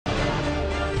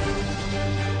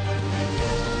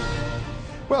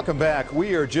Welcome back.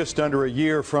 We are just under a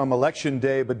year from Election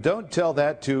Day, but don't tell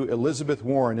that to Elizabeth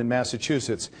Warren in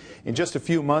Massachusetts. In just a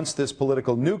few months, this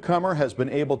political newcomer has been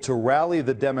able to rally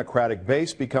the Democratic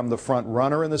base, become the front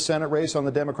runner in the Senate race on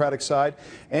the Democratic side,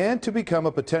 and to become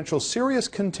a potential serious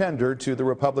contender to the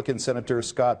Republican Senator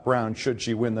Scott Brown should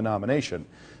she win the nomination.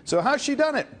 So how's she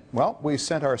done it? Well, we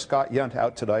sent our Scott Yunt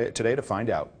out today to find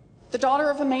out. The daughter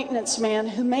of a maintenance man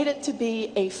who made it to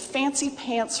be a fancy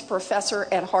pants professor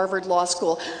at Harvard Law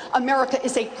School. America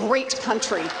is a great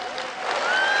country. It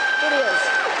is.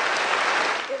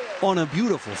 On a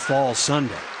beautiful fall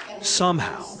Sunday,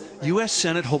 somehow, U.S.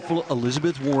 Senate hopeful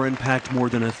Elizabeth Warren packed more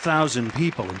than 1,000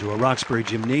 people into a Roxbury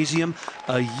gymnasium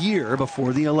a year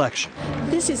before the election.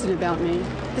 This isn't about me.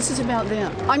 This is about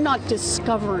them. I'm not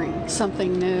discovering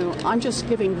something new. I'm just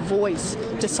giving voice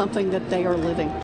to something that they are living.